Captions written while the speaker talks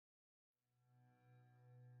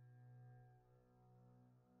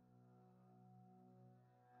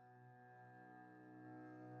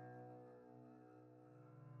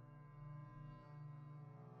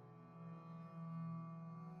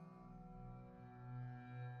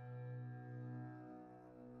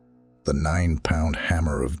the 9-pound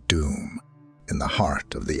hammer of doom in the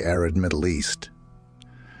heart of the arid Middle East.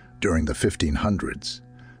 During the 1500s,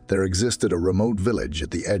 there existed a remote village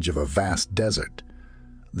at the edge of a vast desert.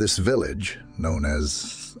 This village, known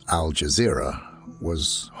as Al Jazeera,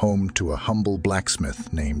 was home to a humble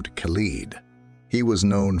blacksmith named Khalid. He was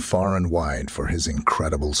known far and wide for his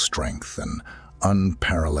incredible strength and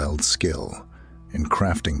unparalleled skill in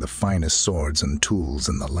crafting the finest swords and tools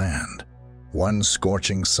in the land. One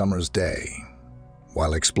scorching summer's day,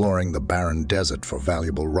 while exploring the barren desert for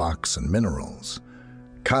valuable rocks and minerals,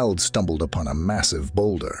 Khalid stumbled upon a massive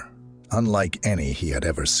boulder, unlike any he had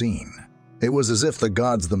ever seen. It was as if the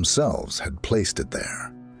gods themselves had placed it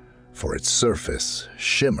there, for its surface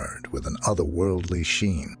shimmered with an otherworldly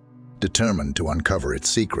sheen. Determined to uncover its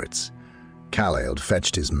secrets, Khalid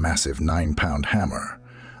fetched his massive 9-pound hammer,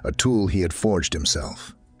 a tool he had forged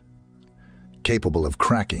himself, capable of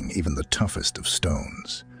cracking even the toughest of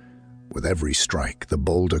stones. With every strike, the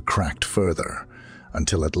boulder cracked further,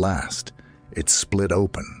 until at last it split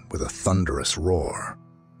open with a thunderous roar.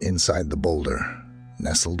 Inside the boulder,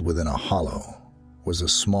 nestled within a hollow, was a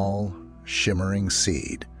small, shimmering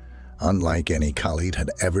seed, unlike any Khalid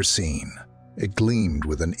had ever seen. It gleamed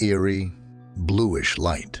with an eerie, bluish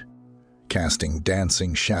light, casting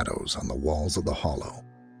dancing shadows on the walls of the hollow.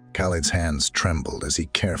 Khalid's hands trembled as he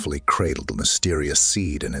carefully cradled the mysterious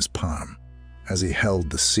seed in his palm. As he held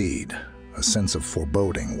the seed, a sense of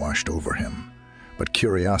foreboding washed over him, but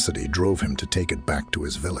curiosity drove him to take it back to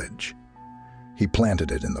his village. He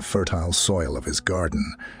planted it in the fertile soil of his garden,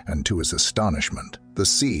 and to his astonishment, the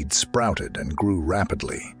seed sprouted and grew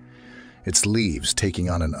rapidly, its leaves taking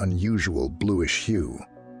on an unusual bluish hue.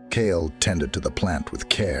 Khalid tended to the plant with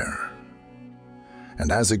care,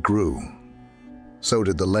 and as it grew, so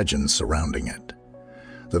did the legends surrounding it.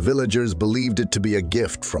 The villagers believed it to be a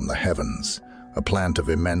gift from the heavens, a plant of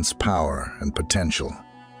immense power and potential.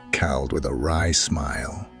 Khalid, with a wry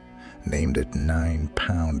smile, named it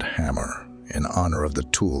 9-pound hammer in honor of the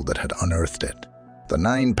tool that had unearthed it. The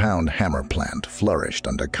 9-pound hammer plant flourished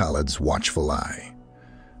under Khalid's watchful eye,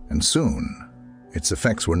 and soon its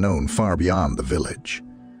effects were known far beyond the village.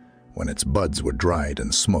 When its buds were dried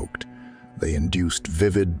and smoked, they induced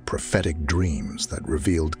vivid, prophetic dreams that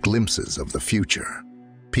revealed glimpses of the future.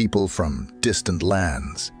 People from distant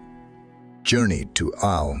lands journeyed to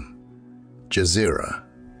Al Jazeera,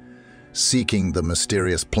 seeking the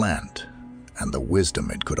mysterious plant and the wisdom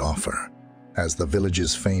it could offer. As the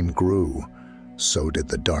village's fame grew, so did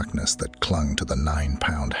the darkness that clung to the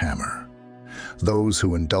 9-pound hammer. Those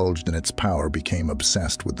who indulged in its power became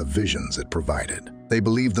obsessed with the visions it provided. They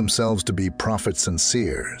believed themselves to be prophets and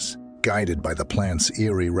seers, guided by the plant's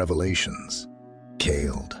eerie revelations.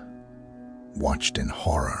 Khalid watched in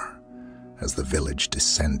horror as the village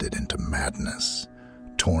descended into madness,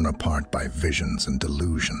 torn apart by visions and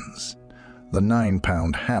delusions. The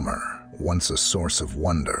 9-pound hammer, once a source of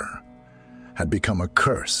wonder, had become a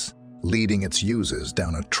curse, leading its users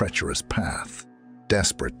down a treacherous path.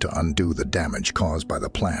 Desperate to undo the damage caused by the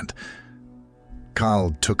plant,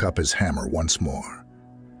 Khalid took up his hammer once more,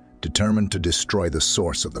 determined to destroy the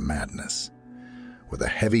source of the madness. With a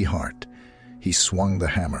heavy heart, he swung the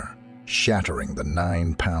hammer, shattering the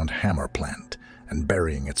 9-pound hammer plant and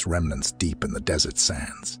burying its remnants deep in the desert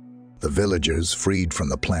sands. The villagers, freed from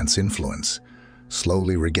the plant's influence,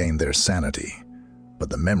 slowly regained their sanity, but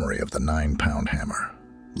the memory of the 9-pound hammer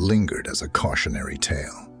lingered as a cautionary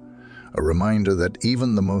tale, a reminder that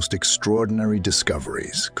even the most extraordinary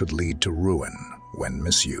discoveries could lead to ruin when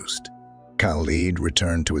misused. Khalid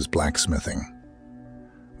returned to his blacksmithing,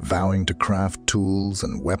 vowing to craft tools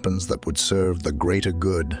and weapons that would serve the greater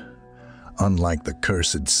good, unlike the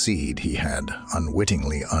cursed seed he had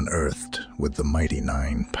unwittingly unearthed with the mighty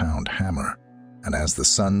 9-pound hammer. And as the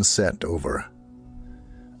sun set over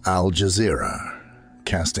Al Jazeera,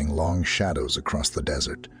 casting long shadows across the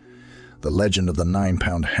desert, the legend of the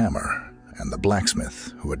 9-pound hammer and the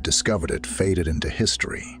blacksmith who had discovered it faded into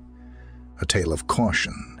history, a tale of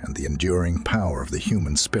caution and the enduring power of the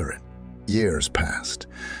human spirit. Years passed,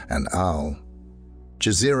 and Al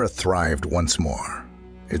Jazeera thrived once more,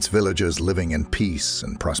 its villagers living in peace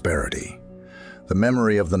and prosperity. The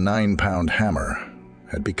memory of the 9-pound hammer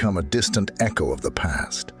had become a distant echo of the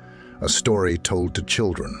past, a story told to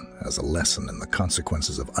children as a lesson in the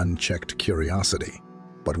consequences of unchecked curiosity.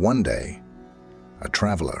 But one day, a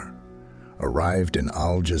traveler arrived in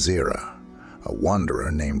Al Jazeera, a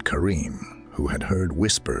wanderer named Karim, who had heard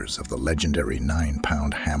whispers of the legendary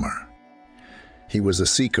 9-pound hammer. He was a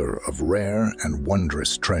seeker of rare and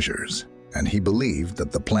wondrous treasures, and he believed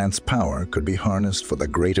that the plant's power could be harnessed for the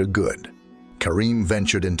greater good. Karim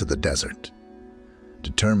ventured into the desert,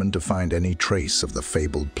 determined to find any trace of the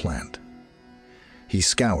fabled plant. He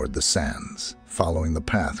scoured the sands, following the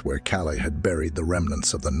path where Calais had buried the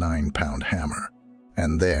remnants of the 9-pound hammer.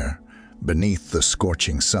 And there, beneath the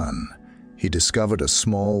scorching sun, he discovered a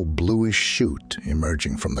small bluish shoot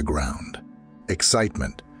emerging from the ground.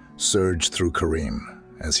 Excitement surged through Karim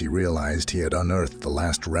as he realized he had unearthed the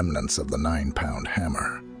last remnants of the 9-pound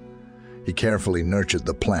hammer. He carefully nurtured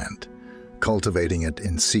the plant, cultivating it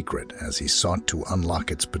in secret as he sought to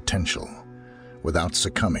unlock its potential, without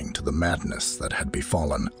succumbing to the madness that had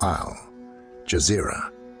befallen Al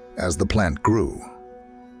Jazeera. As the plant grew,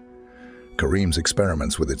 Karim's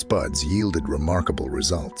experiments with its buds yielded remarkable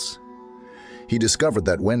results. He discovered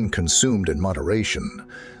that when consumed in moderation,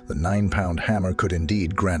 the 9-pound hammer could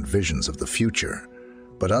indeed grant visions of the future.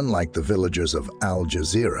 But unlike the villagers of Al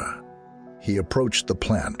Jazeera, he approached the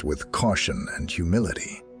plant with caution and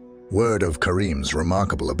humility. Word of Karim's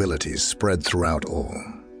remarkable abilities spread throughout all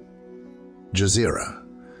Jazeera,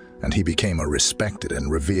 and he became a respected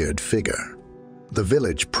and revered figure. The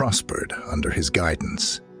village prospered under his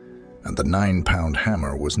guidance, and the 9-pound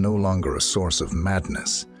hammer was no longer a source of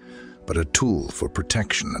madness, but a tool for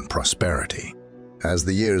protection and prosperity. As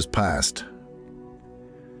the years passed,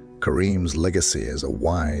 Karim's legacy as a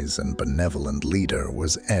wise and benevolent leader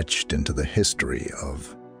was etched into the history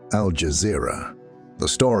of Al Jazeera. The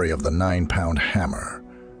story of the 9-pound hammer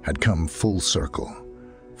had come full circle,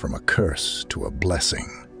 from a curse to a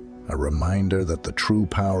blessing, a reminder that the true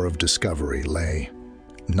power of discovery lay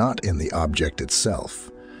not in the object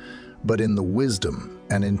itself, but in the wisdom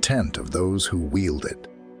and intent of those who wield it.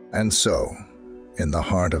 And so, in the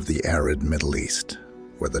heart of the arid Middle East,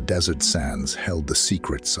 where the desert sands held the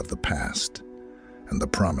secrets of the past and the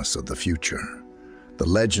promise of the future, the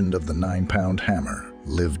legend of the 9-pound hammer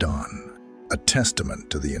lived on, a testament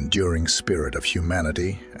to the enduring spirit of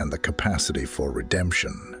humanity and the capacity for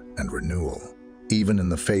redemption and renewal, even in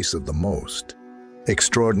the face of the most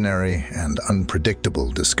extraordinary and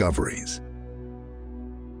unpredictable discoveries.